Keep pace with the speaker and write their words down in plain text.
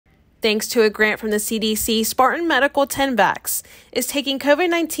Thanks to a grant from the CDC, Spartan Medical TennVax is taking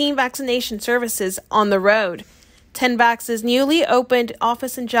COVID-19 vaccination services on the road. TennVax's newly opened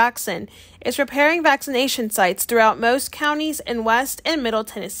office in Jackson is preparing vaccination sites throughout most counties in West and Middle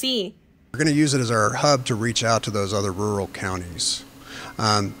Tennessee. We're going to use it as our hub to reach out to those other rural counties.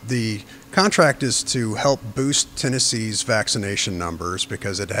 The contract is to help boost Tennessee's vaccination numbers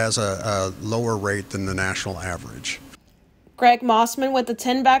because it has a lower rate than the national average. Greg Mossman with the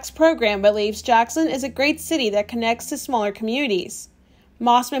TennVax program believes Jackson is a great city that connects to smaller communities.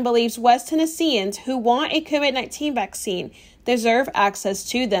 Mossman believes West Tennesseans who want a COVID-19 vaccine deserve access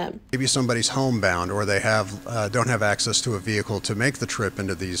to them. Maybe somebody's homebound or they don't have access to a vehicle to make the trip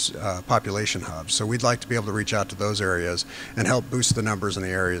into these population hubs. So we'd like to be able to reach out to those areas and help boost the numbers in the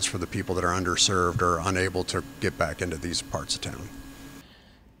areas for the people that are underserved or unable to get back into these parts of town.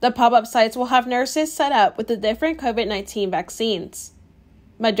 The pop-up sites will have nurses set up with the different COVID-19 vaccines: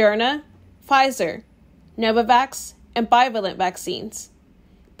 Moderna, Pfizer, Novavax, and bivalent vaccines.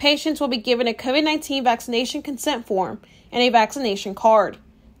 Patients will be given a COVID-19 vaccination consent form and a vaccination card.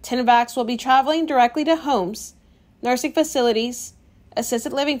 TennVax will be traveling directly to homes, nursing facilities,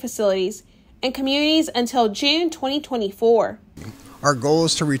 assisted living facilities, and communities until June 2024. Our goal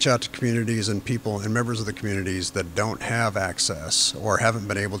is to reach out to communities and people and members of the communities that don't have access or haven't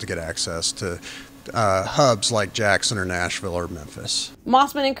been able to get access to hubs like Jackson or Nashville or Memphis.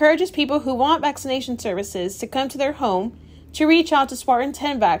 Mossman encourages people who want vaccination services to come to their home to reach out to Spartan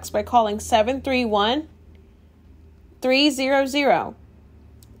TennVax by calling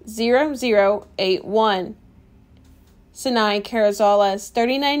 731-300-0081. Sinai Carrizales,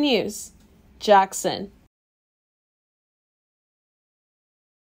 39 News, Jackson.